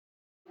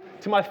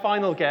to my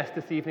final guest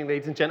this evening,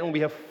 ladies and gentlemen. We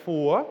have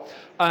four.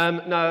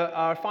 Now,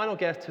 our final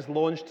guest has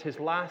launched his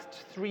last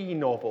three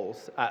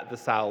novels at the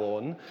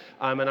Salon,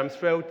 and I'm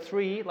thrilled,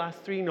 last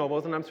three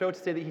novels, and I'm thrilled to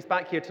say that he's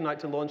back here tonight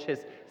to launch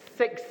his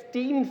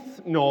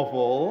 16th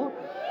novel.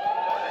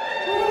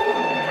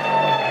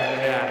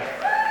 Yes.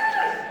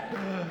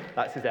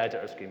 That's his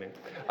editor screaming.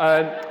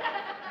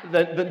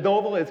 The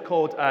novel is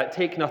called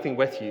Take Nothing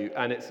With You,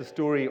 and it's a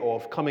story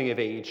of coming of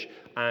age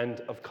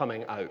and of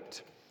coming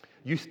out.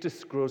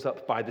 Eustace grows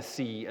up by the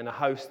sea in a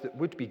house that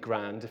would be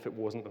grand if it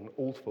wasn't an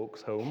old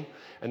folks' home,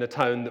 in a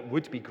town that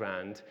would be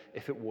grand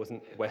if it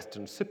wasn't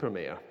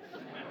Weston-super-Mare.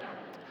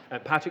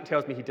 Patrick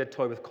tells me he did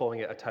toy with calling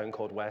it a town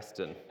called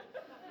Weston,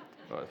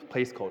 or a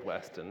place called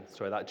Weston.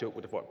 Sorry, that joke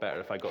would have worked better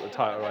if I got the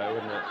title right,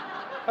 wouldn't it?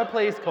 A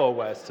place called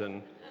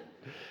Weston.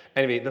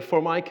 Anyway, the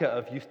formica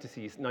of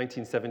Eustace's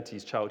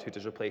 1970s childhood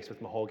is replaced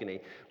with mahogany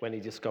when he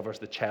discovers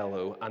the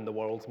cello and the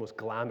world's most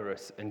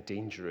glamorous and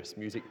dangerous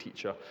music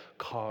teacher,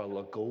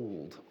 Carla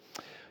Gold.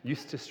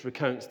 Eustace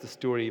recounts the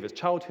story of his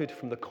childhood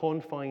from the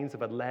confines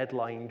of a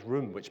lead-lined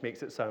room, which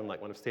makes it sound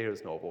like one of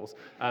Sarah's novels,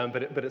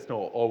 but it's not.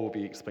 All will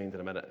be explained in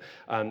a minute.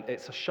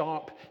 It's a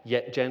sharp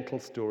yet gentle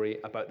story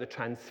about the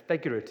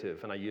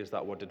transfigurative, and I use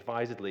that word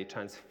advisedly,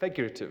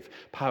 transfigurative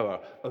power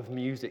of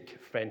music,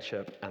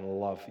 friendship, and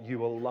love. You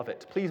will love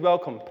it. Please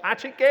welcome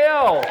Patrick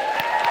Gale.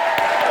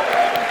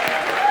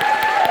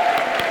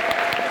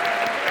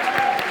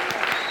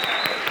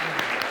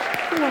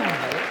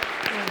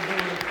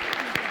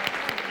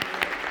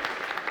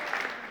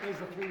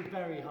 Three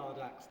very hard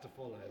acts to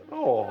follow.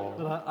 Oh.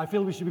 But I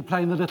feel we should be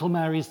playing the Little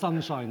Mary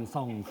Sunshine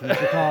song from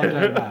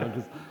Chicago now,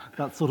 because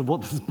that's sort of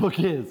what this book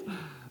is.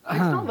 It's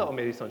not Little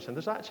Mary Sunshine.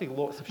 There's actually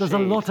lots of There's shade.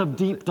 a lot of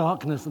deep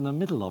darkness in the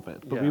middle of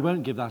it, but Yeah. we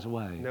won't give that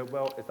away. No,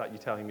 well, is that you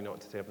telling me not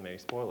to say any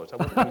spoilers? I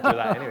wasn't going to do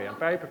that anyway. I'm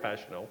very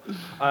professional.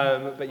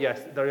 But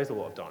yes, there is a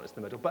lot of darkness in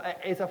the middle. But it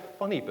is a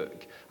funny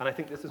book, and I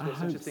think this is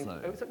what's interesting. So.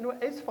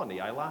 It is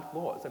funny. I laugh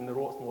lots, and there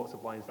are lots and lots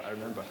of lines that I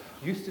remember.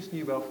 Eustace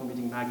knew well from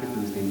reading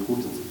magazines the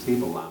importance of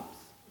table lamps.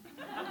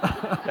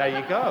 There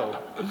you go.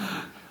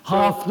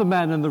 Half the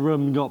men in the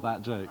room got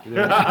that joke. And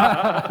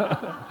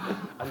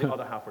the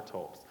other half were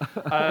tops.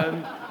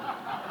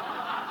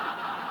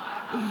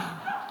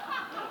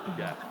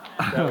 Yeah,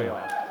 there we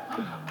are.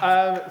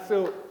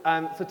 So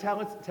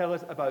tell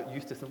us about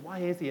Eustace, and why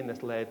is he in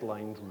this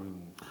lead-lined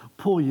room?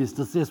 Poor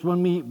Eustace, yes,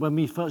 when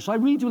we first... Shall I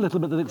read you a little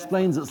bit that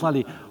explains it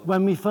slightly?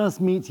 When we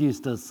first meet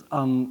Eustace,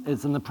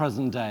 it's in the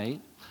present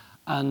day,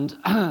 and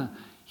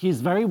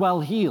he's very well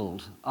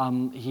heeled.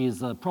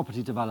 He's a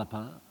property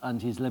developer,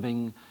 and he's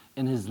living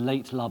in his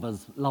late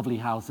lover's lovely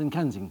house in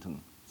Kensington,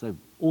 so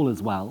all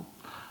is well.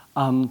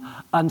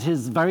 And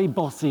his very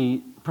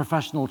bossy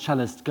professional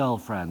cellist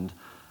girlfriend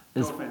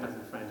is...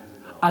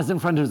 As in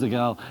friend who's a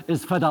girl,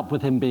 is fed up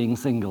with him being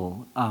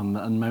single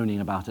and moaning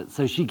about it.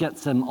 So she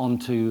gets him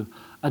onto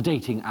a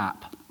dating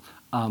app,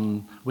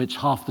 which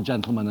half the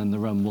gentlemen in the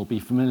room will be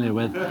familiar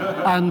with.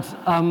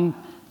 And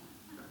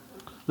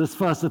this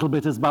first little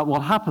bit is about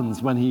what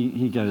happens when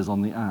he goes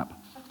on the app.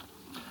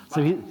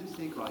 So he...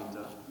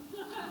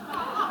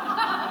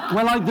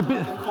 Well,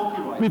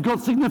 we've got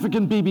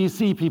significant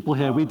BBC people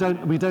here. We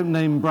don't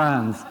name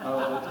brands.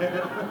 Oh,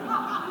 okay.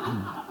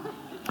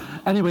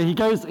 Anyway, he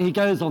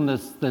goes on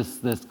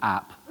this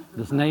app,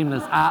 this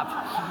nameless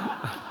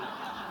app,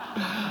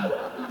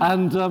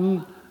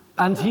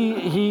 and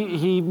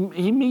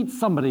he meets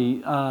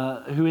somebody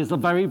who is a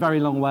very,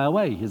 very long way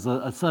away. He's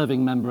a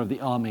serving member of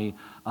the army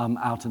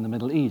out in the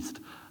Middle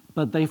East,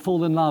 but they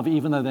fall in love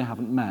even though they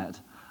haven't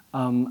met.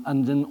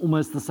 And in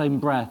almost the same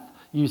breath,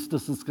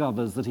 Eustace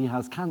discovers that he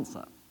has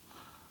cancer.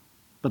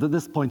 But at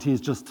this point,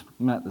 he's just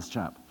met this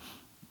chap,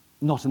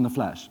 not in the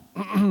flesh.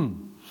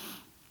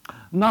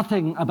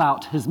 Nothing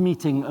about his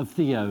meeting of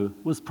Theo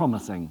was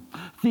promising.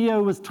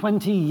 Theo was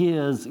 20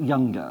 years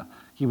younger.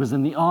 He was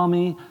in the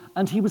army,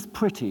 and he was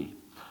pretty.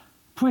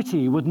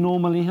 Pretty would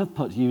normally have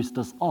put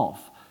Eustace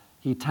off.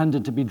 He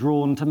tended to be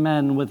drawn to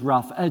men with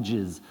rough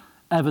edges,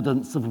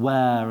 evidence of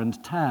wear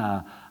and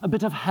tear, a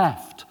bit of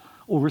heft,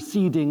 or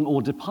receding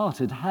or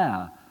departed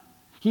hair.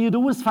 He had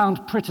always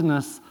found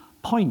prettiness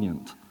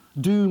poignant,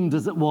 doomed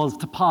as it was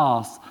to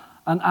pass,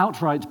 and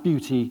outright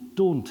beauty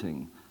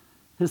daunting.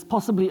 His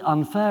possibly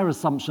unfair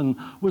assumption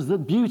was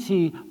that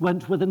beauty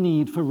went with a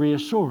need for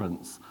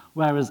reassurance,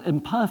 whereas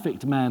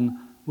imperfect men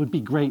would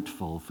be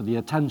grateful for the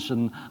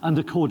attention and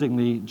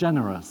accordingly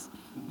generous.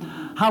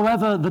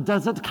 However, the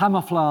desert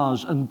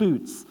camouflage and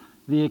boots,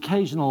 the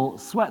occasional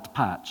sweat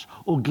patch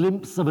or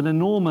glimpse of an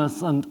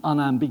enormous and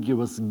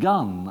unambiguous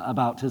gun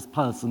about his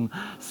person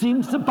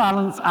seemed to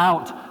balance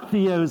out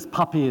Theo's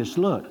puppyish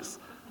looks,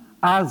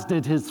 as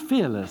did his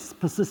fearless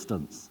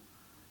persistence.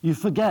 "You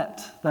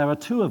forget there are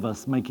two of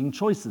us making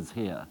choices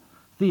here,"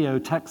 Theo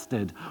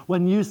texted,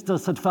 when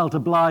Eustace had felt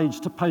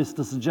obliged to post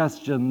a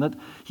suggestion that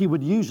he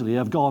would usually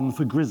have gone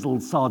for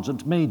grizzled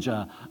sergeant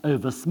major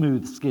over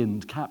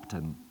smooth-skinned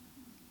captain.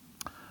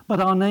 "But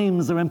our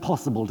names are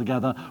impossible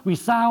together. We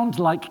sound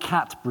like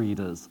cat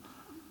breeders."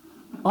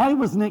 "I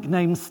was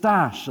nicknamed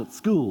Stash at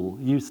school,"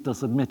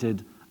 Eustace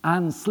admitted,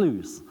 "and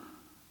Sluice.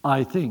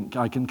 I think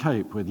I can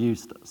cope with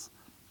Eustace.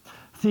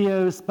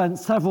 Theo spent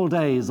several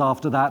days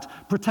after that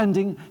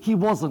pretending he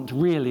wasn't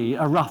really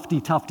a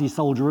roughy-tufty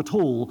soldier at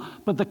all,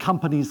 but the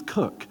company's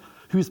cook,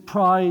 whose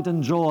pride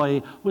and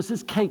joy was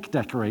his cake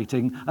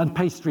decorating and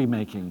pastry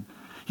making.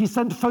 He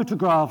sent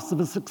photographs of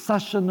a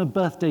succession of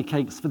birthday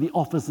cakes for the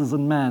officers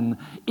and men,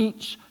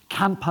 each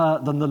camper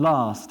than the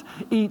last,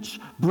 each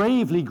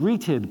bravely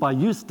greeted by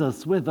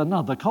Eustace with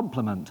another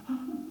compliment.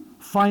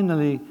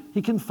 Finally,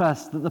 he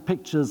confessed that the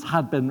pictures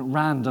had been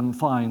random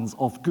finds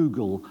off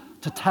Google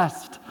to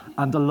test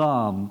and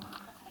alarm.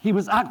 He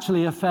was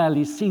actually a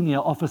fairly senior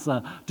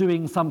officer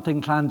doing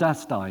something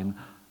clandestine.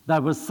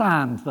 There was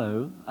sand,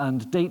 though,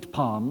 and date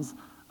palms,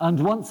 and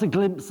once a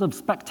glimpse of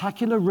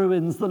spectacular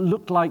ruins that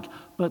looked like,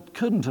 but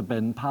couldn't have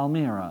been,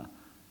 Palmyra.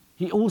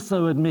 He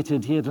also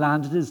admitted he had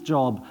landed his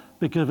job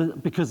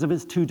because of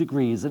his 2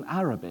 degrees in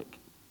Arabic.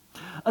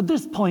 At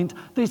this point,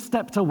 they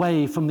stepped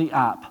away from the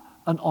app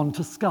and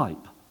onto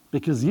Skype,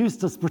 because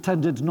Eustace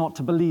pretended not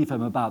to believe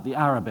him about the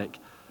Arabic.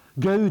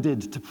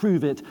 Goaded to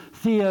prove it,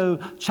 Theo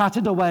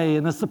chatted away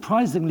in a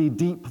surprisingly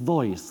deep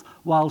voice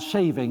while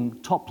shaving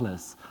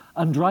topless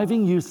and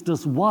driving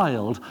Eustace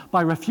wild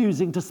by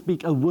refusing to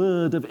speak a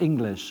word of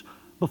English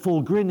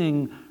before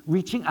grinning,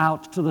 reaching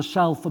out to the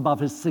shelf above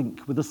his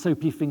sink with a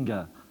soapy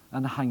finger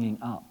and hanging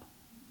up.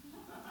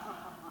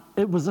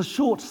 It was a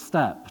short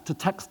step to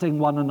texting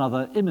one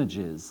another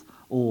images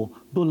or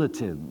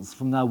bulletins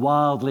from their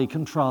wildly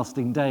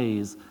contrasting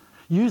days.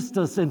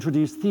 Eustace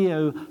introduced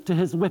Theo to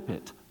his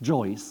whippet,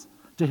 Joyce,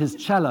 to his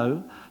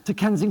cello, to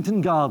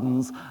Kensington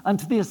Gardens, and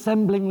to the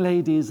assembling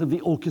ladies of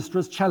the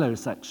orchestra's cello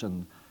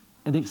section,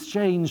 in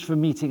exchange for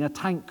meeting a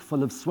tank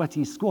full of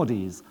sweaty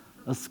squaddies,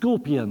 a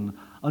scorpion,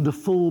 and a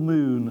full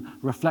moon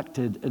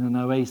reflected in an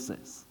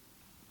oasis.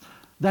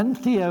 Then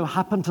Theo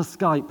happened to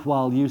Skype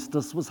while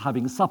Eustace was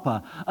having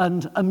supper,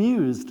 and,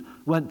 amused,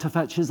 went to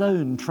fetch his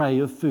own tray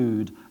of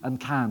food and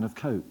can of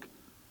Coke.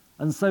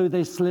 And so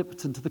they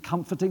slipped into the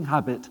comforting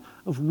habit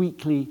of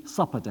weekly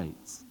supper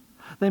dates.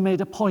 They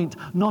made a point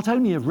not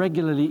only of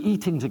regularly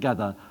eating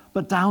together,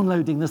 but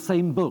downloading the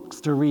same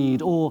books to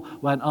read, or,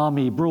 when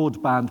army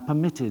broadband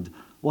permitted,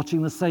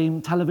 watching the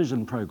same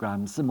television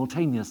programs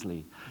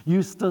simultaneously.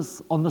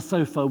 Eustace on the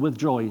sofa with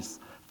Joyce,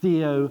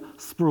 Theo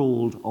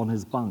sprawled on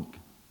his bunk.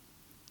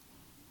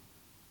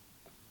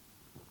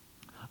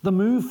 The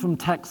move from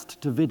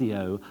text to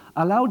video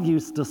allowed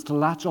Eustace to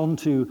latch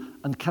onto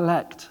and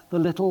collect the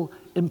little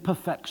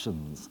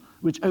imperfections,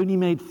 which only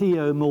made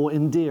Theo more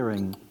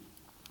endearing.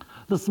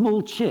 The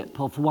small chip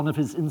off one of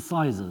his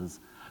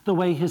incisors, the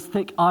way his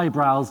thick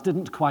eyebrows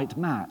didn't quite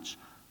match,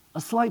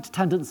 a slight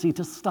tendency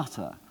to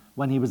stutter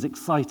when he was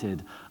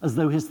excited, as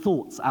though his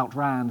thoughts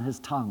outran his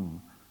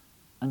tongue,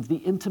 and the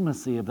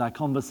intimacy of their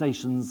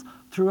conversations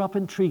threw up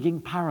intriguing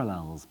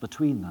parallels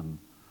between them,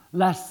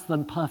 less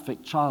than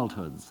perfect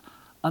childhoods,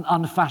 an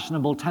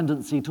unfashionable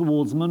tendency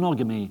towards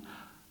monogamy,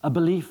 a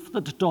belief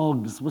that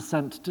dogs were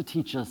sent to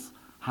teach us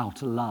how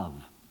to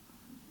love.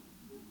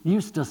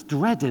 Eustace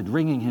dreaded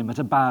ringing him at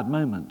a bad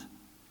moment.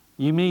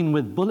 You mean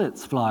with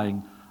bullets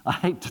flying? I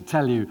hate to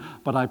tell you,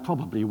 but I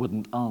probably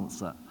wouldn't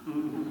answer.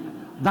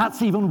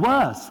 That's even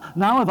worse.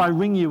 Now if I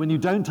ring you and you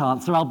don't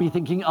answer, I'll be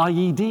thinking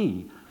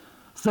IED.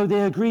 So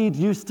they agreed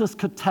Eustace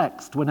could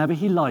text whenever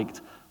he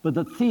liked, but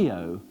that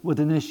Theo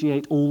would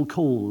initiate all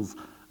calls,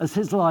 as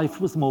his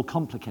life was more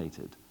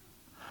complicated.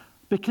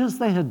 Because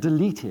they had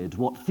deleted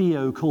what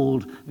Theo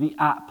called the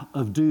app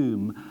of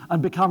doom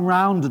and become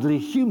roundedly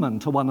human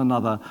to one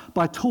another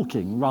by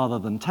talking rather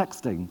than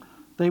texting,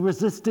 they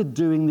resisted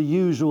doing the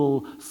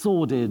usual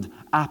sordid,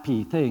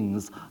 appy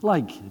things,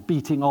 like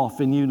beating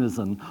off in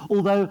unison,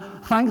 although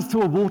thanks to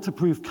a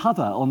waterproof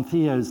cover on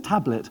Theo's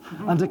tablet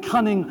and a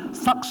cunning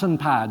suction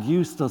pad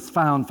Eustace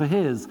found for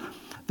his,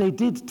 they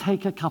did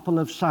take a couple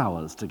of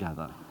showers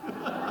together.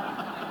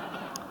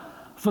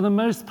 For the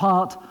most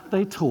part,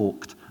 they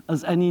talked,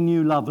 as any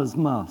new lovers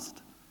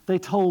must. They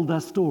told their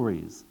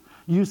stories.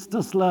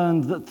 Eustace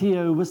learned that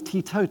Theo was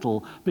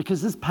teetotal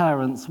because his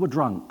parents were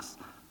drunks,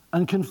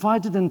 and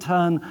confided in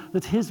turn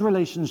that his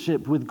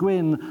relationship with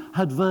Gwyn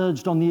had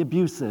verged on the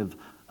abusive,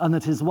 and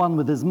that his one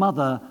with his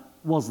mother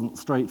wasn't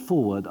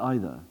straightforward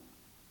either.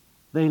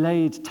 They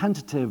laid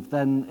tentative,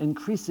 then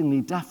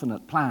increasingly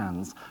definite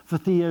plans for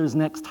Theo's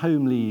next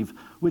home leave,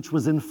 which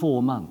was in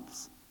 4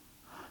 months.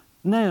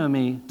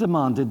 Naomi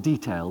demanded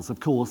details, of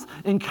course,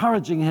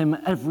 encouraging him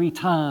at every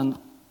turn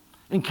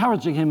and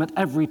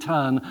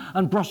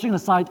brushing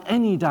aside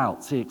any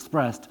doubts he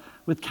expressed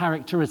with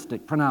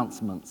characteristic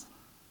pronouncements.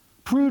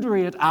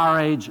 Prudery at our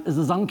age is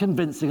as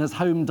unconvincing as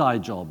home dye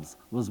jobs,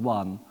 was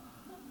one.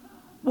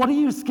 What are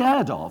you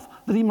scared of?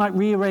 That he might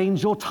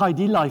rearrange your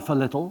tidy life a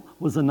little,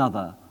 was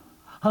another.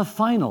 Her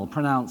final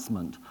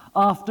pronouncement,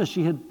 after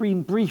she had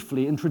been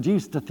briefly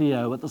introduced to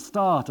Theo at the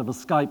start of a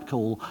Skype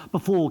call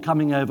before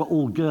coming over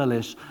all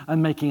girlish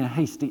and making a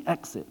hasty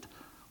exit,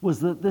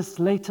 was that this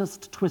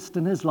latest twist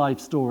in his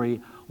life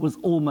story was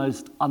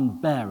almost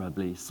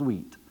unbearably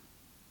sweet.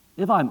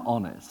 If I'm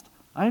honest,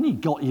 I only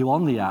got you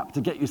on the app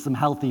to get you some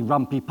healthy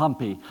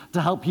rumpy-pumpy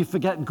to help you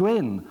forget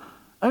Gwyn.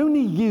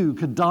 Only you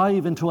could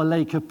dive into a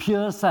lake of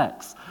pure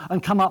sex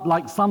and come up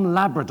like some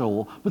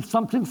Labrador with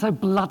something so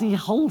bloody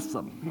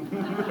wholesome. Thank you.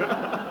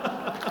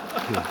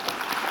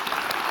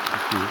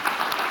 Thank you.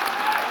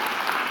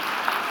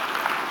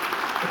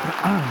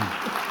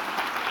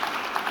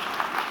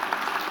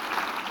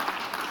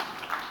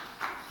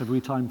 Have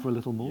we time for a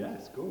little more?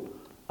 Yes, go.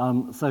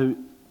 So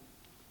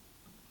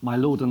my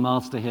Lord and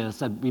Master here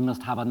said we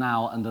must have a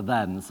now and a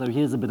then. So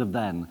here's a bit of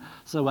then.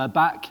 So we're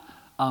back,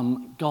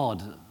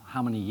 God,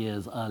 how many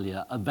years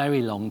earlier? A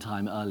very long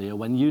time earlier,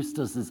 when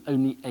Eustace is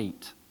only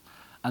 8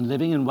 and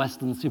living in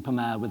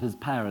Weston-super-Mare with his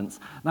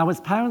parents. Now,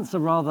 his parents are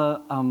rather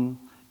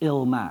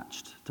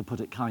ill-matched, to put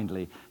it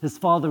kindly. His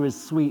father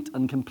is sweet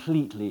and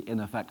completely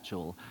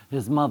ineffectual.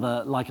 His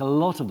mother, like a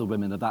lot of the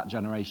women of that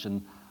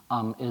generation,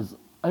 is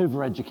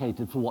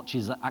overeducated for what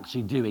she's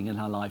actually doing in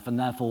her life, and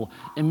therefore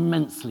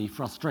immensely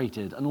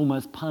frustrated and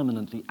almost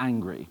permanently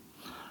angry.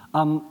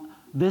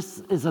 This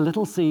is a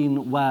little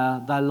scene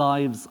where their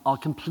lives are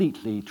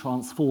completely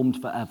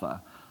transformed forever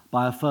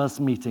by a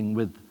first meeting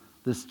with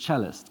this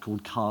cellist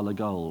called Carla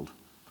Gold.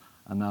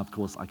 And now, of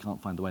course, I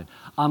can't find the way.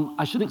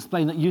 I should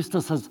explain that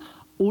Eustace has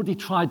already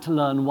tried to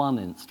learn one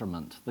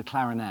instrument, the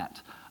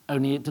clarinet,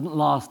 only it didn't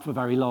last for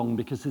very long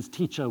because his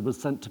teacher was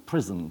sent to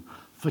prison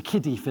for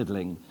kiddie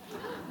fiddling.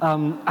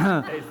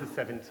 It's the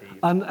 70s.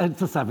 And it's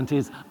the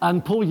 70s.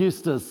 And poor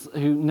Eustace,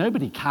 who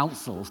nobody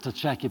counsels to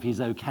check if he's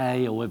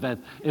okay or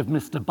if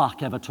Mr.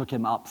 Buck ever took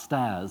him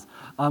upstairs,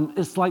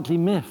 is slightly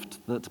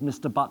miffed that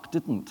Mr. Buck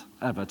didn't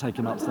ever take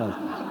him upstairs.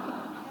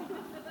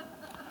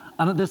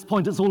 And at this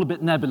point, it's all a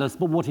bit nebulous,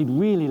 but what he'd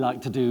really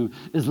like to do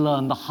is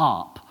learn the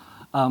harp.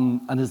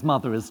 And his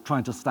mother is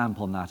trying to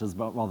stamp on that as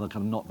rather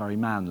kind of not very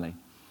manly.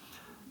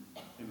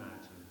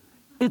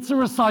 It's a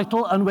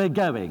recital and we're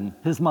going,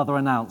 his mother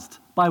announced,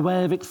 by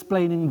way of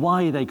explaining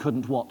why they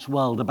couldn't watch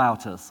World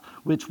About Us,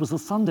 which was a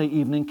Sunday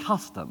evening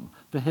custom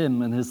for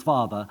him and his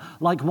father,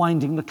 like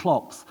winding the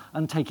clocks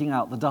and taking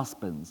out the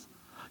dustbins.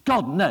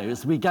 God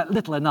knows we get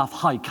little enough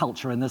high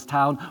culture in this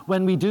town.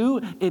 When we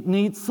do, it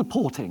needs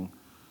supporting.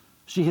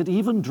 She had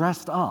even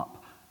dressed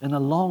up in a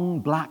long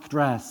black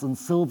dress and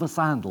silver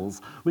sandals,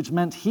 which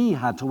meant he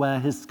had to wear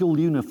his school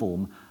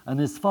uniform and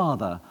his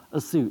father a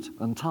suit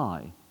and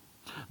tie.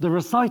 The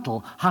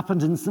recital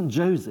happened in St.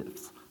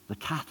 Joseph's, the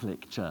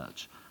Catholic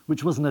church,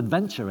 which was an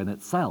adventure in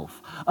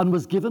itself, and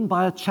was given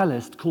by a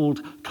cellist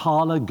called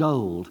Carla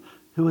Gold,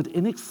 who had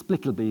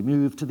inexplicably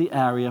moved to the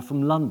area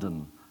from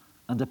London,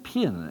 and a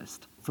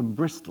pianist from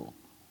Bristol.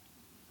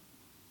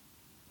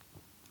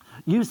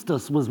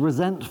 Eustace was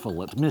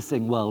resentful at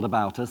missing World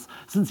About Us,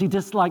 since he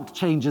disliked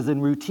changes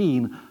in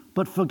routine,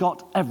 but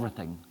forgot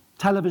everything: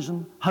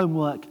 television,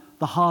 homework,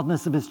 the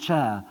hardness of his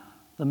chair,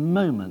 the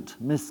moment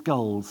Miss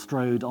Gold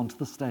strode onto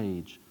the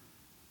stage.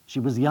 She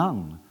was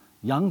young,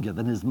 younger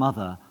than his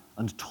mother,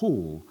 and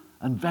tall,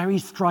 and very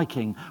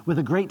striking, with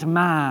a great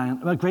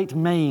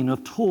mane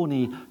of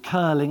tawny,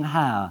 curling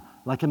hair,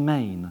 like a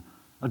mane,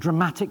 a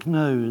great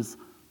mass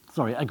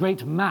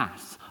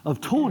of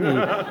tawny,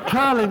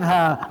 curling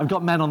hair, I've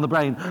got men on the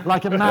brain,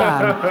 like a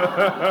man,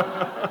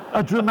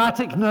 a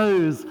dramatic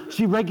nose.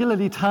 She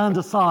regularly turned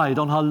aside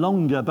on her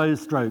longer bow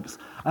strokes,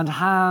 and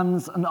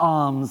hands and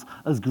arms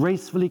as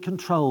gracefully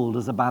controlled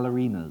as a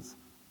ballerina's.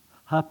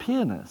 Her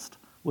pianist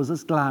was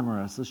as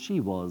glamorous as she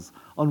was,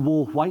 and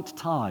wore white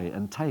tie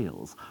and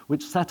tails,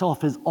 which set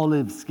off his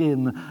olive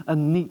skin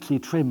and neatly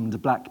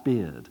trimmed black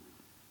beard.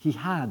 He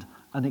had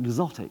an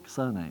exotic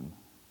surname.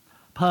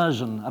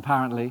 Persian,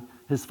 apparently,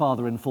 his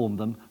father informed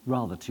them,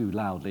 rather too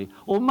loudly.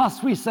 Or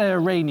must we say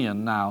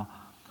Iranian now?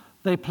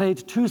 They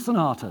played 2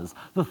 sonatas,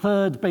 the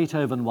 3rd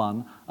Beethoven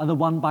one and the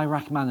one by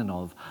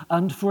Rachmaninoff,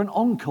 and for an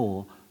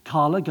encore,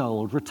 Carla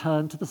Gold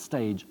returned to the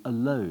stage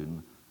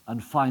alone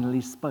and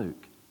finally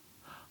spoke.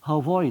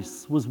 Her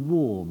voice was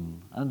warm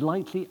and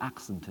lightly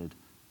accented.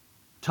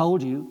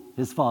 Told you,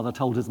 his father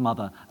told his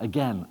mother,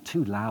 again,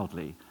 too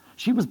loudly.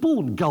 She was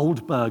born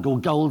Goldberg or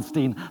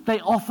Goldstein.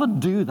 They often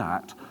do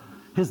that.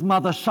 His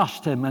mother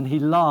shushed him and he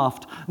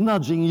laughed,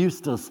 nudging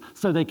Eustace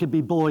so they could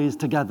be boys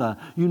together,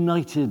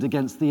 united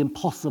against the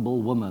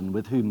impossible woman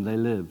with whom they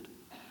lived.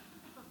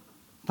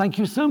 Thank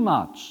you so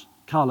much,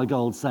 Carla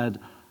Gold said.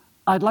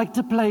 I'd like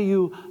to play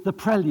you the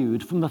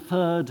prelude from the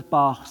 3rd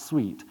Bach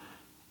suite.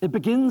 It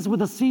begins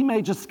with a C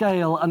major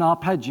scale and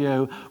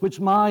arpeggio,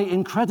 which my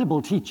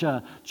incredible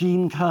teacher,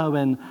 Jean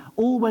Kerwin,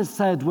 always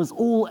said was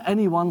all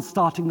anyone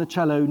starting the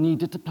cello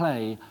needed to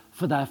play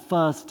for their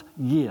first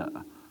year.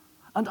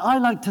 And I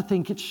like to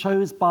think it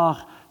shows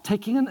Bach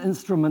taking an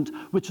instrument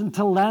which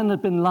until then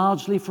had been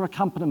largely for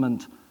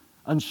accompaniment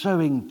and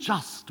showing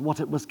just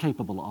what it was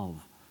capable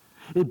of.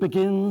 It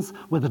begins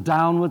with a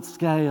downward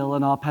scale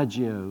and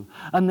arpeggio,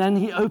 and then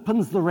he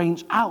opens the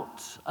range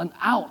out and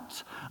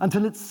out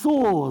until it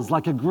soars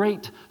like a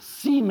great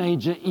C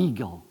major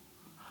eagle.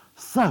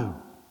 So,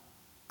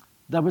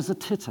 there was a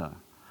titter,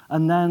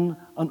 and then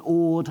an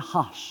awed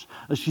hush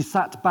as she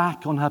sat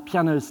back on her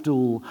piano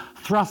stool,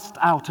 thrust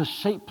out a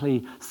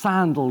shapely,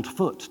 sandaled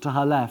foot to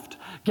her left,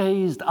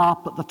 gazed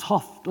up at the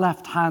tough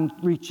left-hand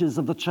reaches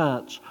of the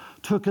church,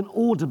 took an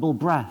audible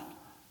breath,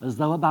 as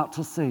though about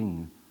to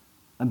sing,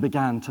 and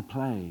began to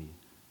play.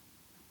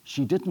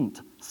 She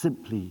didn't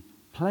simply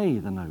play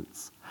the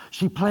notes.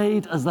 She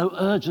played as though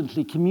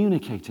urgently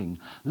communicating.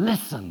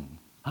 Listen,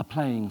 her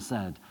playing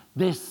said,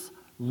 this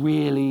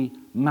really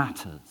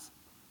matters.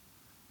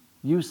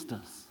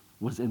 Eustace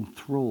was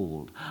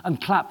enthralled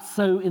and clapped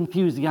so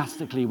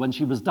enthusiastically when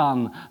she was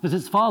done that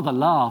his father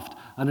laughed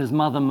and his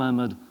mother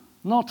murmured,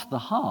 "Not the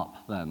harp,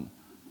 then."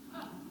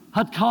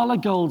 Had Carla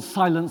Gold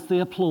silenced the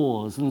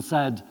applause and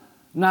said,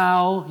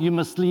 "Now you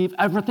must leave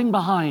everything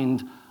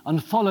behind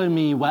and follow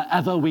me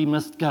wherever we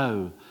must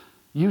go,"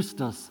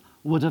 Eustace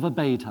would have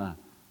obeyed her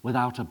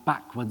without a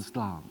backwards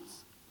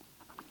glance.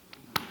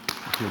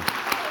 Thank you.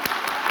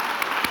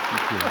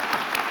 Thank you.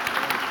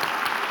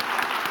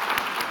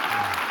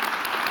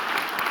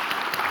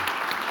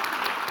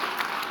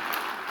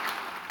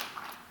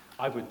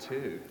 I would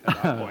too,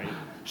 at that point.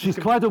 She's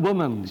quite a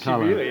woman, She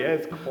Carla. really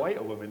is quite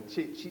a woman.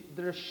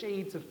 There are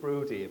shades of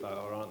Brodie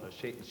about her, aren't there?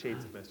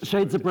 Shades of Mr.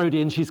 Shades of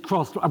Brodie, and she's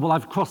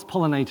I've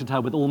cross-pollinated her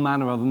with all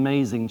manner of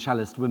amazing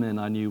cellist women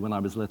I knew when I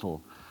was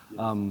little,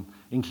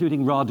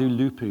 including Radu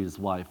Lupu's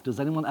wife. Has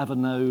anyone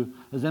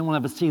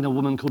ever seen a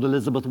woman called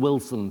Elizabeth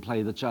Wilson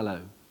play the cello?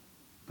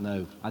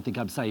 No, I think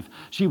I'm safe.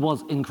 She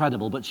was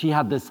incredible, but she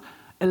had this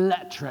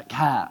electric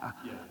hair.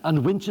 Yeah.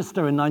 And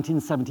Winchester in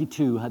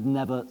 1972 had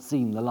never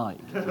seen the like.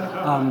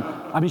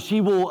 I mean,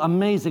 she wore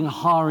amazing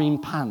harem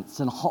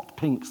pants in hot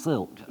pink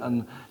silk,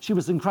 and she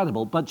was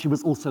incredible, but she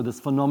was also this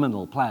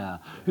phenomenal player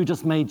who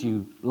just made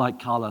you, like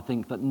Carla,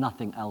 think that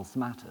nothing else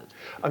mattered.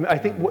 I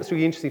think what's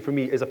really interesting for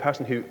me is a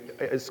person who,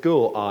 at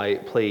school,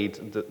 I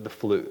played the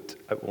flute.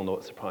 It will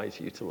not surprise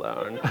you to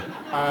learn.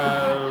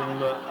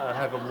 I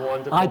have a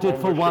wonderful I did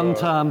for one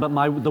term, but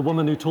the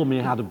woman who taught me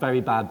had a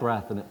very bad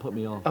breath, and it put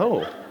me off.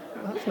 Oh.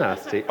 That's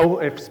nasty. Oh,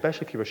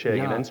 especially if you were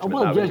sharing an instrument.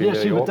 Well, that would be she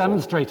really would awful.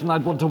 demonstrate, and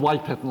I'd want to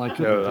wipe it, and I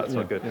couldn't. No, that's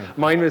not good. Yeah.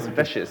 Mine was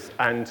vicious,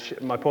 and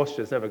my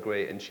posture is never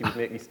great, and she would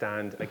make me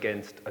stand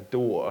against a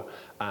door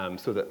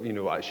so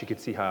that she could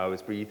see how I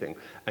was breathing,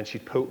 and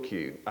she'd poke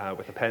you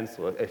with a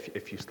pencil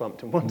if you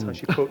slumped. And one time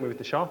she poked me with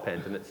the sharp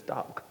end, and it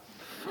stuck.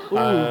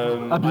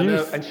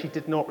 Abuse. And she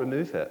did not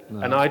remove it,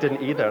 and I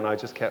didn't either, and I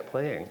just kept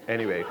playing.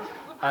 Anyway.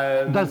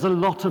 There's a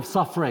lot of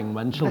suffering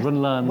when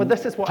children learn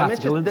this is what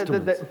classical I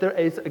mentioned. instruments. There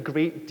is a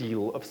great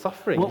deal of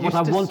suffering. What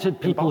I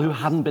wanted people who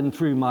hadn't been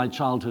through my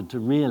childhood to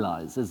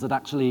realize is that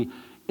actually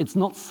it's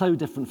not so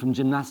different from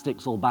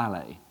gymnastics or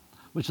ballet,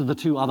 which are the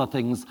two other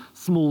things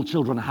small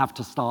children have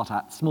to start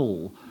at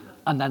small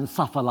and then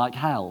suffer like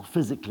hell,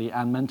 physically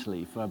and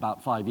mentally, for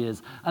about 5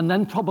 years, and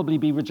then probably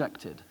be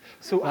rejected.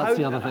 So that's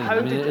the other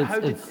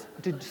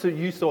thing. So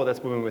you saw this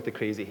woman with the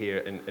crazy hair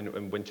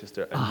in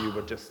Winchester, and you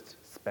were just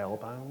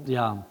spellbound?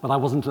 Yeah, but I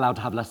wasn't allowed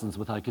to have lessons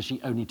with her because she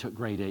only took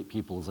grade 8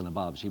 pupils and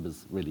above. She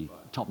was really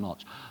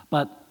top-notch.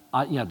 But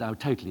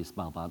totally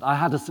spellbound. I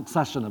had a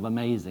succession of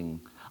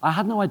I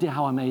had no idea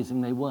how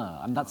amazing they were.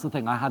 And that's the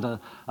thing, I had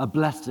a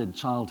blessed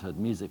childhood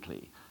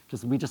musically,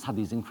 because we just had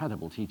these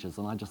incredible teachers,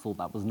 and I just thought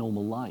that was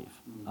normal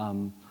life.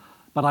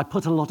 But I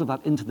put a lot of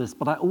that into this,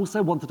 but I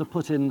also wanted to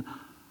put in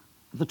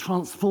the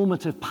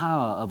transformative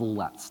power of all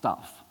that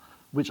stuff,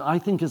 which I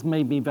think has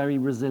made me very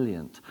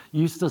resilient.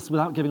 Eustace,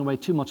 without giving away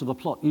too much of the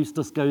plot,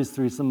 Eustace goes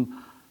through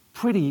some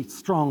pretty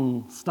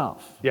strong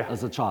stuff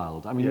as a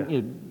child. I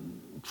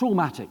mean,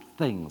 traumatic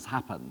things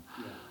happen.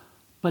 Yeah.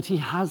 But he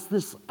has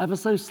this ever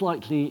so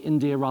slightly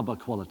India Rubber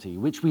quality,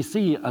 which we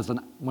see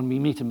when we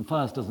meet him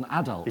first as an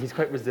adult. He's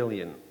quite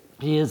resilient.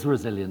 He is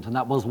resilient, and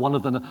that was one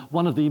of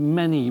the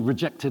many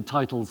rejected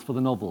titles for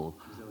the novel.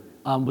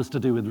 Was to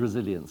do with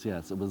resilience,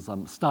 yes. It was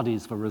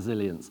Studies for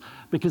Resilience,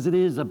 because it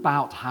is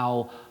about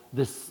how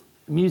this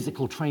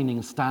musical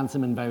training stands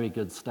him in very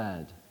good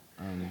stead.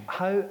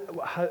 I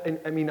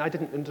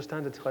didn't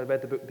understand until I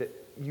read the book that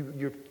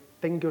your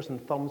fingers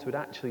and thumbs would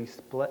actually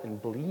split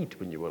and bleed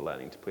when you were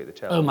learning to play the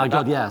cello. Oh my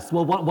God, yes.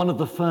 Well, one of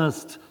the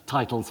first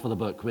titles for the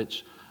book,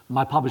 which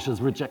my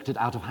publishers rejected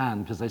out of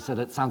hand because they said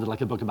it sounded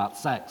like a book about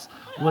sex,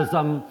 was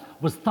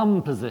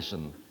Thumb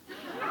Position.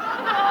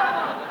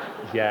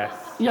 Yes.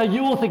 Yeah,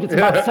 you all think it's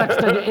about sex,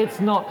 don't you? It's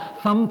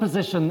not. Thumb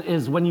position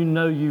is when you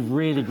know you've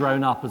really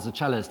grown up as a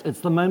cellist. It's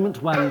the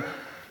moment when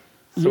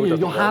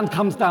your hand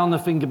comes down the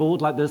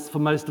fingerboard like this for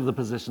most of the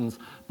positions,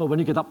 but when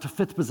you get up to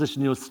 5th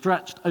position, you're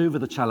stretched over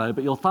the cello,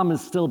 but your thumb is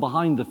still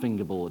behind the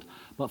fingerboard.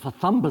 But for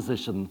thumb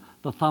position,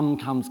 the thumb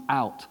comes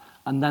out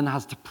and then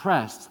has to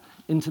press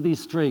into these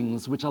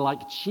strings, which are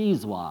like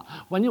cheese wire.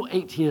 When you're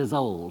 8 years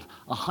old,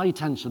 a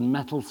high-tension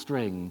metal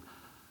string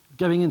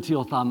going into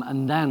your thumb,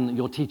 and then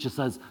your teacher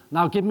says,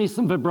 now give me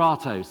some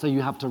vibrato, so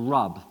you have to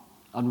rub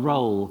and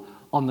roll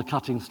on the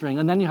cutting string,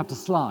 and then you have to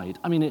slide.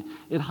 I mean,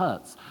 it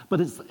hurts,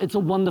 but it's a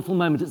wonderful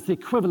moment. It's the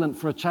equivalent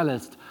for a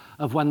cellist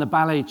of when the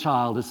ballet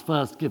child is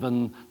first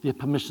given the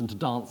permission to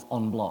dance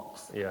on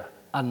blocks. Yeah.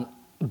 And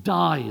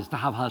dies to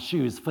have her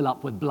shoes fill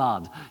up with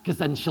blood, because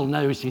then she'll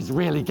know she's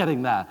really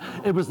getting there.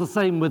 It was the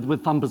same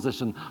with thumb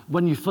position.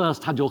 When you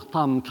first had your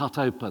thumb cut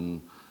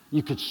open,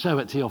 you could show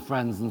it to your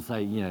friends and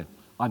say,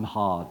 I'm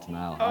hard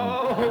now.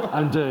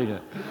 I'm doing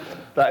it.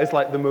 That is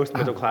like the most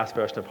middle-class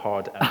version of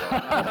hard ever.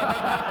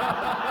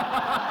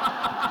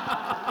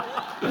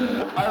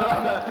 I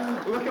love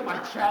it. Look at my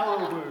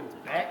cello wound,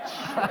 bitch.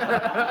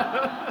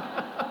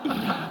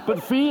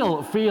 But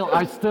feel,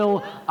 I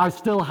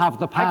still have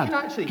the pad. I can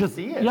actually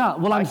see it. Yeah,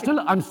 well, I'm still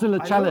a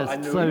cellist. I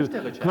know So you're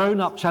still a cellist.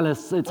 grown-up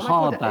cellists, it's Oh my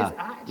hard God, it there. is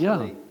actually.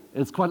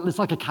 Yeah, it's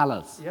like a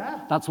callus.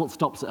 Yeah. That's what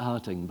stops it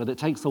hurting, but it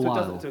takes a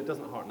while. So it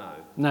doesn't hurt now?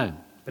 No.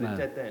 But no. it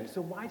did then.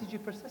 So why did you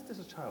persist as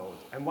a child?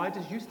 And why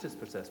does Eustace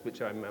persist,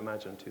 which I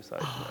imagine two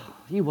sides now?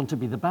 You want to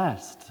be the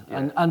best.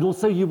 Yeah. And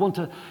also you want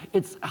to,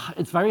 it's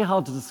very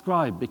hard to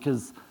describe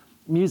because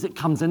music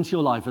comes into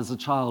your life as a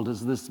child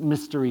as this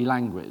mystery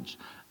language.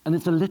 And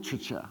it's a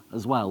literature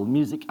as well.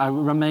 Music, I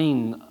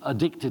remain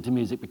addicted to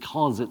music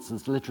because it's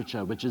this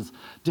literature, which is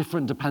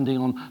different depending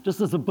on,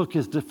 just as a book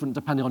is different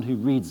depending on who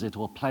reads it,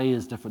 or a play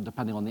is different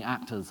depending on the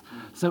actors.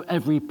 So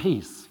every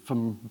piece,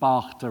 from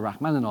Bach to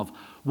Rachmaninoff,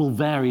 will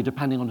vary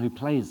depending on who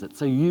plays it.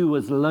 So you,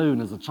 as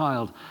alone as a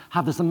child,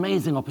 have this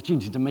amazing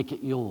opportunity to make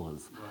it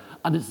yours. Right.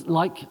 And it's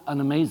like an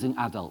amazing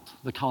adult,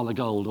 the Carla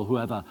Gold or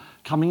whoever,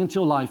 coming into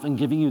your life and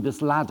giving you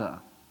this ladder,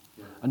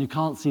 and you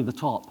can't see the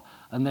top.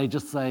 And they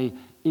just say,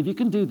 if you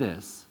can do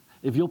this,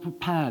 if you're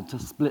prepared to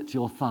split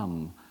your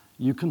thumb,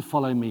 you can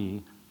follow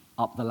me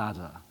up the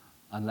ladder,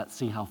 and let's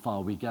see how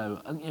far we go.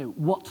 And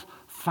what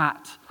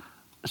fat,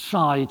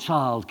 shy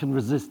child can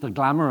resist a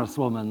glamorous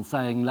woman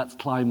saying, let's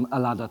climb a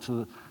ladder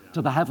to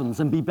the heavens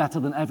and be better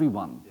than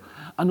everyone? Yeah.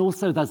 And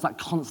also there's that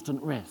constant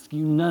risk.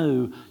 You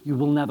know you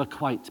will never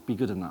quite be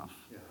good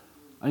enough. Yeah.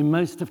 I mean,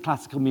 most of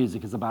classical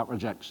music is about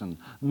rejection.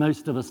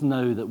 Most of us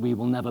know that we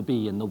will never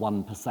be in the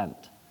 1%.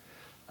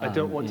 I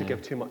don't want to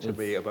give too much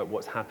away about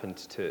what's happened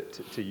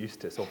to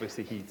Eustace.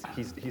 Obviously,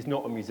 he's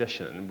not a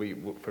musician.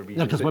 For reasons.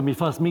 Yeah, because when we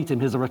first meet him,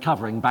 he's a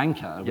recovering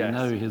banker. Yes. We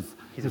know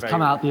he's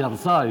come out the other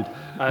side.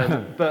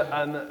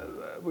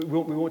 We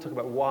won't talk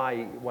about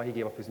why he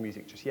gave up his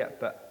music just yet.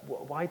 But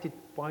why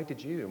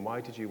did you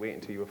wait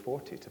until you were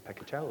 40 to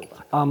pick a cello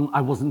back? I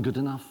wasn't good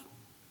enough.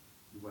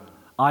 Wow.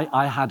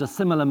 I had a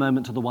similar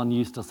moment to the one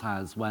Eustace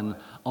has when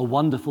a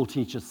wonderful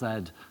teacher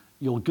said,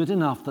 "You're good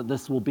enough that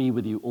this will be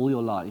with you all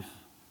your life,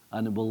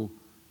 and it will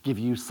give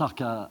you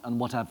succor and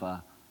whatever,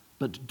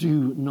 but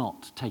do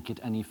not take it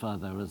any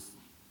further.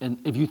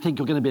 If you think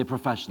you're going to be a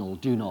professional,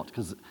 do not,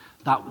 because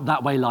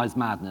that way lies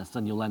madness,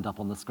 and you'll end up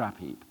on the scrap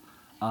heap."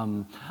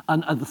 And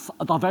at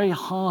the very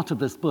heart of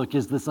this book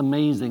is this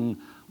amazing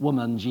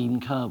woman, Jean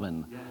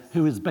Kerwin,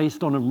 who is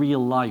based on a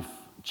real-life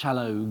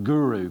cello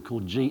guru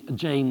called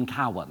Jane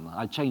Cowan.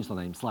 I changed the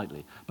name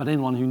slightly, but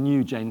anyone who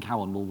knew Jane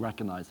Cowan will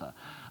recognize her.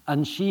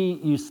 And she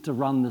used to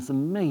run this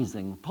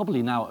amazing,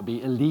 probably now it would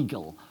be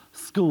illegal,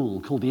 school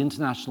called the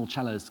International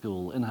Cello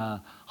School in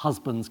her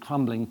husband's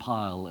crumbling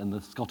pile in the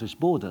Scottish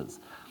borders.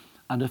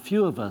 And a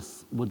few of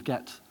us would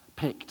get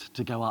picked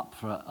to go up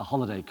for a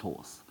holiday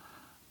course.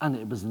 And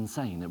it was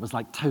insane. It was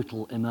like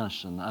total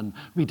immersion. And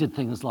we did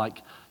things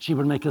like she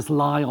would make us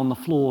lie on the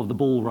floor of the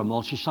ballroom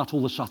while she shut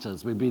all the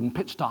shutters. We'd be in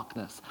pitch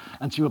darkness,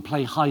 and she would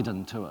play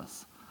Haydn to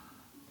us.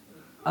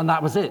 And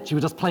that was it. She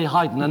would just play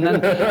Haydn. And then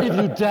if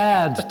you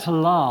dared to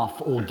laugh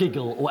or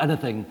giggle or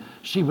anything,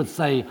 she would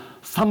say,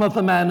 "Some of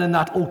the men in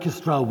that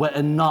orchestra were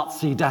in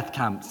Nazi death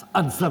camps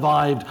and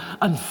survived,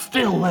 and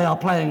still they are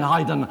playing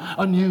Haydn,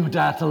 and you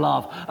dare to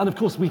laugh." And of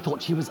course, we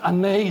thought she was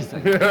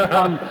amazing.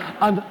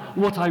 And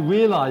what I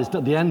realized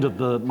at the end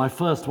of my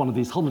first one of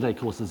these holiday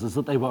courses is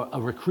that they were a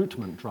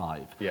recruitment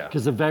drive.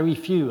 Because a very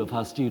few of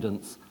her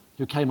students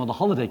who came on the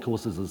holiday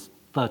courses as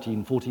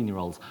 13,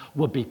 14-year-olds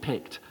would be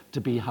picked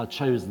to be her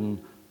chosen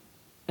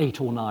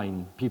 8 or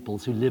 9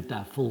 pupils who lived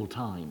there full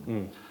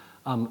time.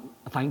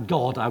 Thank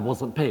God I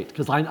wasn't picked,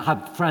 because I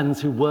had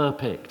friends who were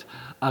picked,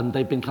 and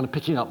they've been kind of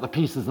picking up the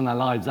pieces in their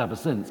lives ever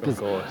since. Because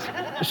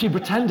she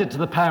pretended to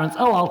the parents,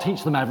 "Oh, I'll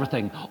teach them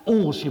everything."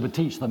 All she would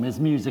teach them is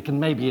music and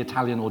maybe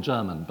Italian or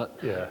German.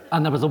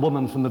 And there was a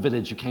woman from the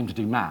village who came to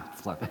do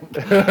maths, I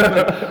think.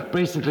 But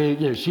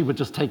basically, she would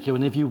just take you,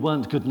 and if you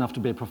weren't good enough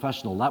to be a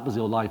professional, that was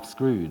your life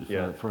screwed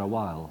for a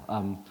while.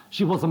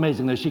 She was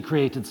amazing, though. She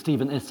created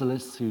Stephen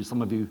Isserlis, who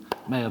some of you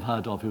may have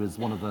heard of, who is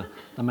one of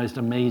the most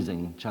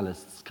amazing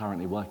cellists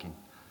currently working.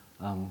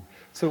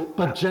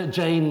 But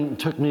Jane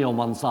took me on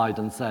one side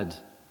and said,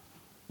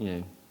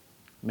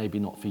 maybe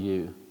not for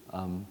you,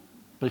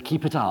 but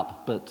keep it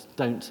up, but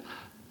don't.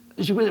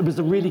 It was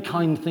a really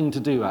kind thing to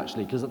do,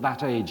 actually, because at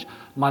that age,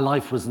 my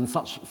life was in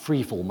such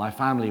freefall. My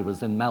family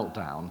was in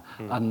meltdown,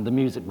 and the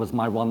music was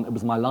it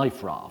was my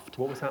life raft.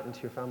 What was happening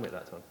to your family at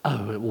that time?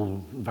 Oh,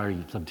 all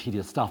very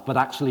tedious stuff. But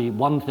actually,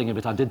 one thing of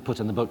it I did put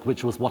in the book,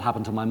 which was what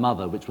happened to my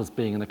mother, which was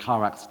being in a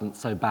car accident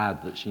so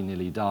bad that she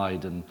nearly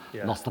died and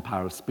lost the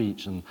power of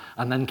speech, and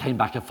then came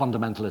back a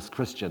fundamentalist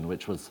Christian,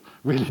 which was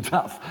really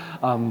tough.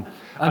 And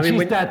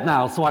she's dead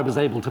now, so I was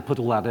able to put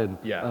all that in.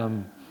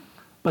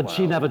 But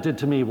she never did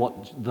to me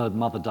what the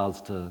mother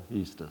does to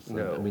Eustace.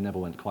 No. And we never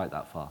went quite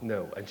that far.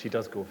 No, and she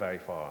does go very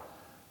far.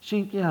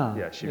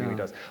 Yeah, she really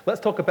does. Let's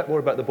talk a bit more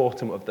about the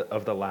bottom of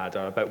the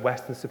ladder, about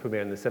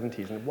Weston-super-Mare in the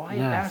 70s, and why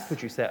on earth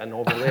would you set a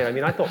novel there? I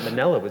mean, I thought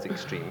Manila was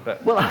extreme,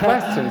 but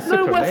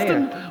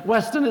Weston-super-Mare.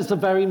 Weston is a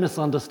very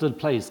misunderstood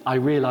place. I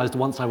realised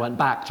once I went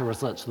back to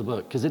research the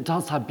book, because it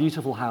does have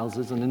beautiful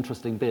houses and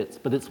interesting bits,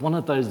 but it's one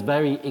of those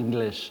very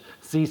English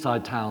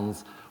seaside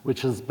towns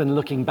which has been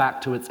looking back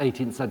to its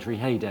 18th century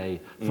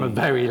heyday for a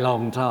very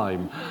long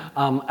time.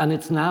 And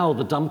it's now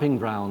the dumping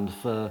ground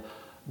for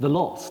the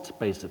lost,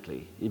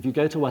 basically. If you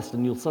go to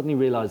Weston, you'll suddenly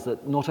realise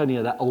that not only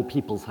are there old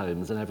people's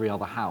homes in every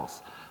other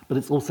house, but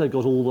it's also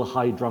got all the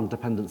high drug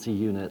dependency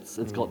units.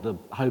 It's got the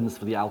homes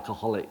for the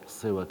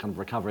alcoholics who are kind of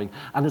recovering,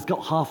 and it's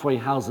got halfway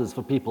houses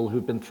for people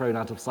who've been thrown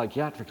out of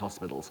psychiatric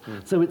hospitals.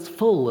 So it's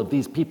full of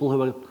these people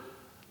who are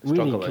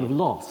really kind of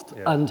lost.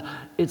 Yeah. And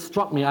it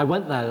struck me, I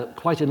went there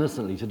quite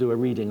innocently to do a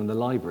reading in the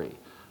library,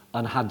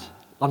 and had,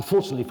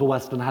 unfortunately for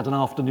Weston, had an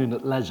afternoon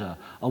at leisure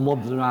and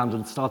wandered around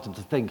and started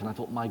to think, and I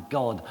thought, my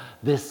God,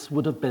 this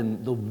would have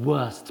been the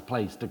worst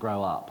place to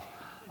grow up.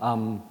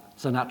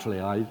 So naturally,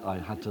 I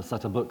had to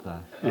set a book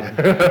there.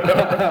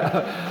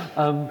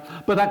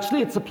 But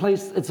actually, it's a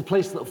place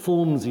that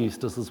forms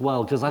Eustace as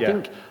well, because I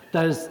think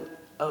there's,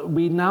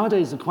 we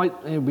nowadays are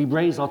quite, we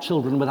raise our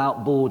children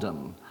without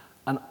boredom.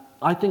 And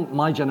I think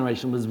my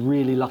generation was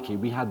really lucky.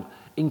 We had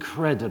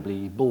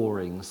incredibly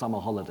boring summer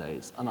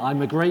holidays. And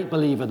I'm a great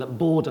believer that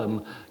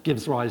boredom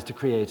gives rise to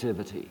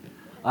creativity.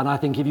 And I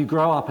think if you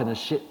grow up in a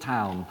shit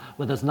town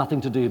where there's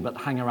nothing to do but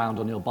hang around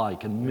on your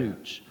bike and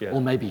mooch, or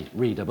maybe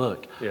read a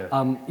book,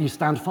 you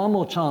stand far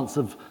more chance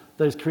of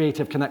those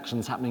creative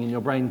connections happening in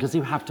your brain because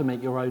you have to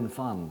make your own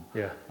fun.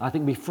 I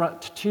think we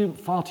fret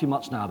far too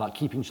much now about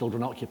keeping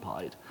children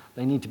occupied.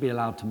 They need to be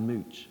allowed to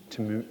mooch.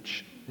 To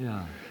mooch.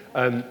 Yeah.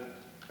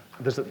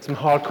 There's some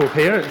hardcore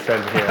parents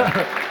in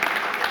here.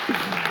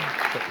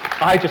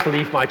 I just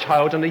leave my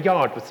child in the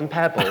yard with some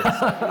pebbles.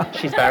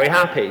 She's very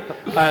happy.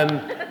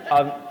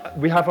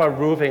 We have our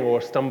roving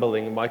or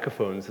stumbling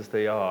microphones, as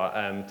they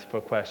are, for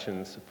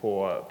questions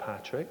for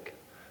Patrick.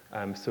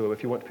 So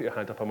if you want to put your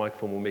hand up, a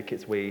microphone will make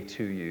its way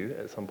to you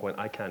at some point.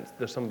 I can't.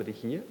 There's somebody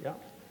here, yeah.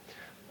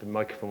 The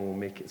microphone will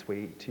make its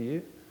way to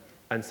you.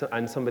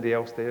 And somebody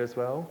else there as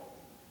well.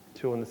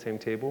 Two on the same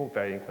table,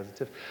 very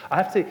inquisitive. I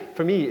have to say,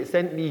 for me, it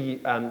sent me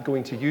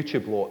going to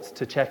YouTube lots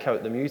to check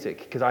out the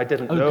music, because I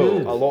didn't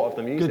know a lot of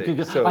the music.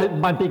 Good. So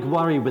my big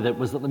worry with it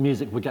was that the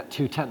music would get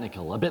too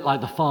technical, a bit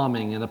like the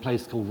farming in A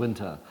Place Called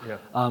Winter.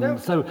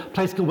 So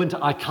Place Called Winter,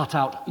 I cut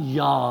out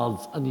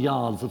yards and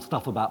yards of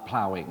stuff about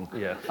ploughing.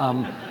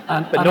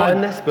 But not in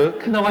this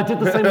book. No, I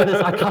did the same with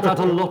this. I cut out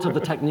a lot of the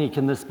technique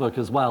in this book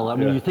as well. I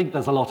mean, you think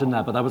there's a lot in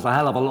there, but there was a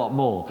hell of a lot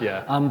more.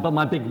 But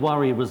my big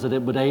worry was that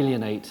it would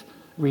alienate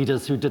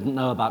readers who didn't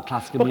know about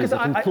classical music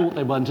and thought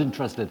they weren't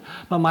interested.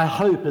 But my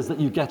hope is that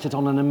you get it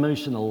on an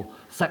emotional,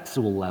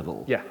 sexual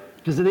level.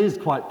 Because it is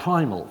quite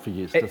primal for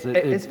Eustace.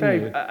 It's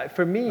very,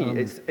 for me,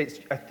 it's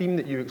a theme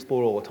that you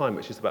explore all the time,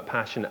 which is about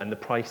passion and the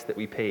price that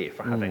we pay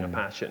for having a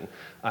passion.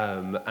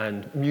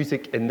 And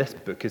music in this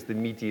book is the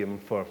medium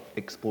for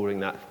exploring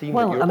that theme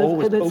that you're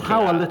always poking at. It's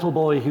how a little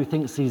boy who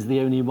thinks he's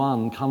the only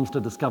one comes to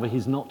discover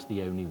he's not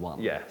the only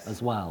one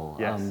as well.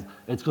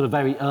 It's got a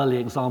very early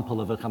example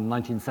of a kind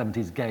of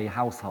 1970s gay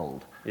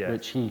household,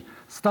 which he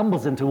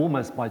stumbles into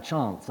almost by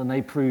chance, and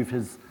they prove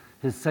his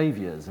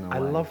saviours in a way.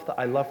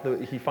 I love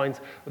that he finds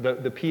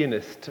the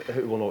pianist,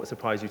 who will not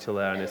surprise you to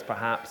learn, is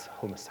perhaps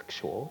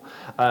homosexual,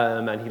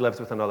 and he lives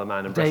with another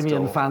man in Bristol.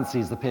 Damien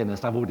fancies the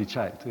pianist, I've already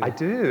checked. I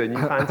do, and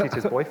you fancied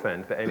his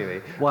boyfriend, but anyway.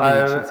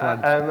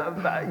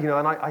 You know,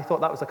 and I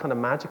thought that was a kind of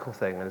magical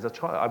thing, and as a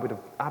child, I would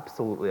have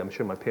absolutely, I'm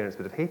sure my parents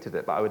would have hated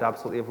it, but I would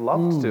absolutely have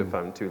loved to have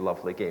found two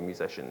lovely gay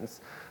musicians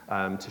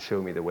to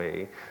show me the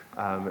way.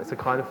 It's a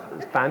kind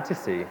of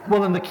fantasy.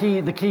 Well, and the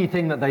key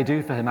thing that they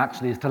do for him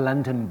actually is to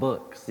lend him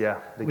books.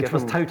 Which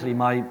was totally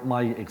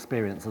my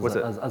experience as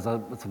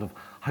a sort of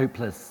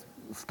hopeless,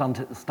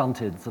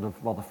 stunted, sort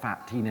of rather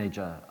fat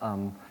teenager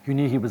who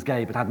knew he was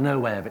gay but had no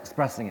way of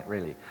expressing it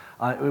really.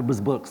 It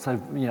was books.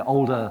 So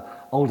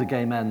older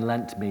gay men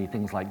lent me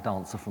things like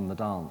Dancer from the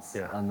Dance,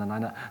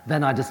 and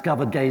then I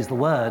discovered Gay's the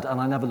Word, and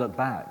I never looked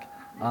back.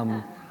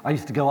 I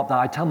used to go up there,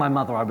 I'd tell my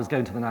mother I was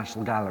going to the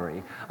National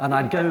Gallery, and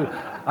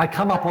I'd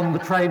come up on the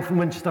train from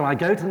Winchester, I'd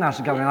go to the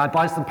National Gallery, and I'd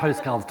buy some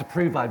postcards to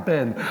prove I'd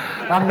been.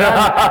 And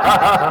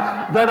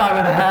then I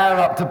would hare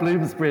up to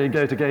Bloomsbury and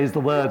go to Gay's the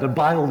Word and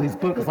buy all these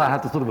books I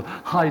had to sort of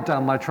hide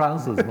down my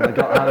trousers when I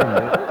got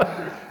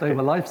home. They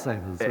were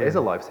lifesavers. It is a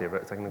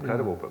lifesaver, it's like an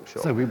incredible book,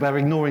 sure. So we're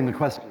ignoring the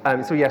question.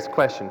 So yes,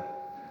 question.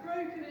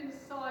 Broken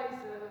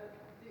incisor,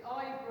 the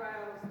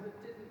eyebrows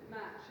that didn't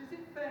match. Is it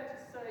fair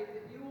to say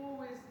that you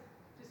always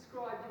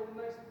describe your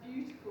most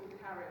beautiful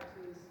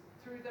characters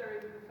through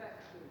their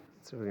imperfections?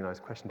 That's a really nice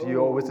question. Do you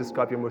always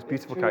describe your most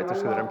beautiful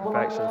characters through their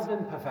imperfections? Well, I love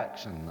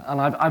imperfection,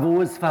 and I've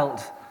always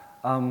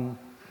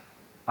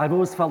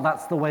felt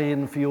that's the way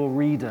in for your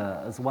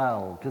reader as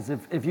well. Because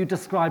if you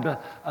describe a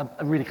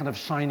really kind of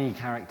shiny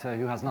character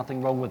who has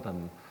nothing wrong with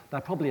them,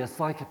 they're probably a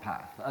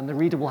psychopath, and the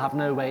reader will have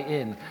no way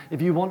in.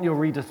 If you want your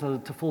reader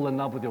to fall in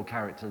love with your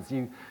characters,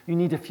 you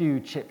need a few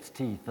chipped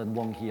teeth and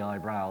wonky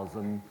eyebrows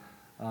and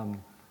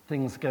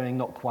things going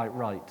not quite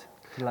right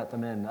to let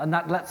them in. And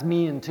that lets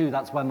me in too.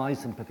 That's where my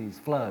sympathies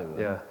flow.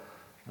 Yeah.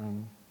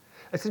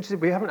 It's interesting,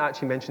 we haven't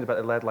actually mentioned about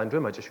the lead-lined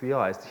room, I just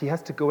realised. He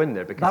has to go in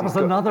there because that was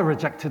another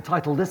rejected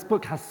title. This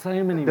book has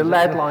so many... The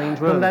lead-lined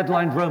room. The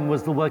lead-lined room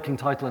was the working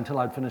title until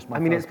I'd finished my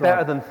it's first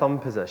better draft. than thumb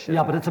position.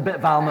 Yeah, but it's a bit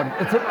Valmont.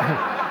 It's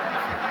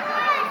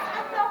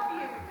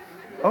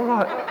All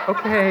right,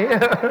 okay.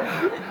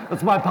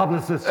 That's my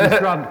publicist, she's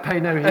drunk, pay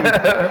no heed.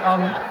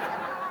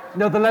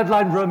 No, the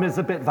lead-lined room is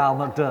a bit Val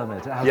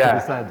McDermott, it has to be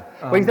said.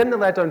 Well, he's in the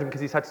lead-lined room because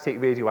he's had to take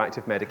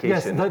radioactive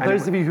medication. Yes,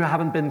 those of you who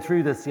haven't been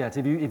through this yet,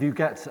 if you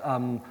get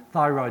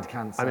thyroid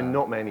cancer...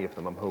 not many of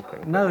them, I'm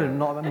hoping. No,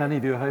 not many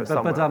of you, I hope.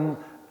 But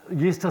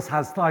Eustace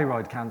has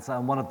thyroid cancer,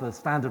 and one of the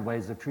standard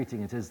ways of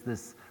treating it is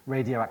this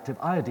radioactive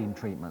iodine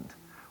treatment,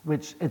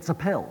 which it's a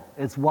pill.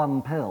 It's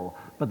one pill,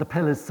 but the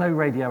pill is so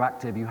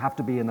radioactive you have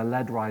to be in a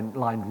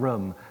lead-lined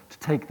room to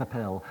take the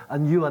pill,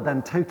 and you are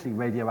then totally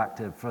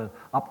radioactive for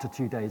up to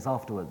 2 days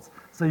afterwards.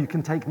 So you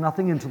can take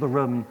nothing into the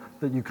room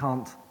that you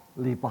can't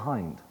leave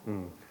behind.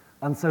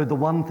 And so the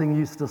one thing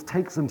Eustace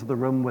takes into the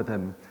room with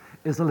him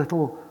is a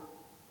little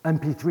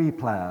MP3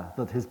 player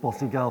that his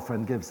bossy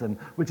girlfriend gives him,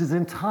 which is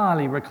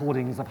entirely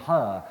recordings of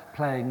her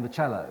playing the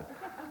cello.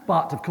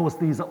 But of course,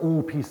 these are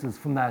all pieces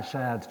from their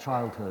shared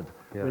childhood,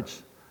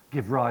 which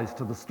give rise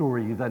to the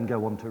story you then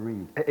go on to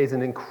read. It is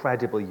an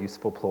incredibly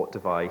useful plot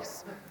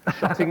device,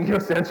 shutting your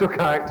central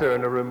character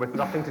in a room with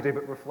nothing to do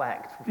but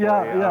reflect.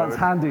 Yeah, it's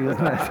handy,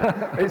 isn't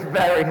it? It's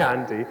very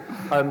handy.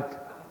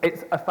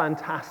 It's a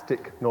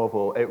fantastic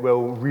novel. It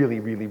will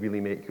really, really,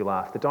 really make you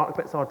laugh. The dark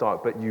bits are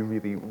dark, but you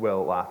really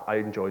will laugh. I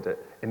enjoyed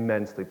it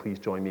immensely. Please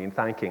join me in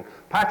thanking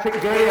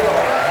Patrick Gale.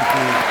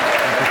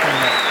 Thank you so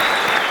much.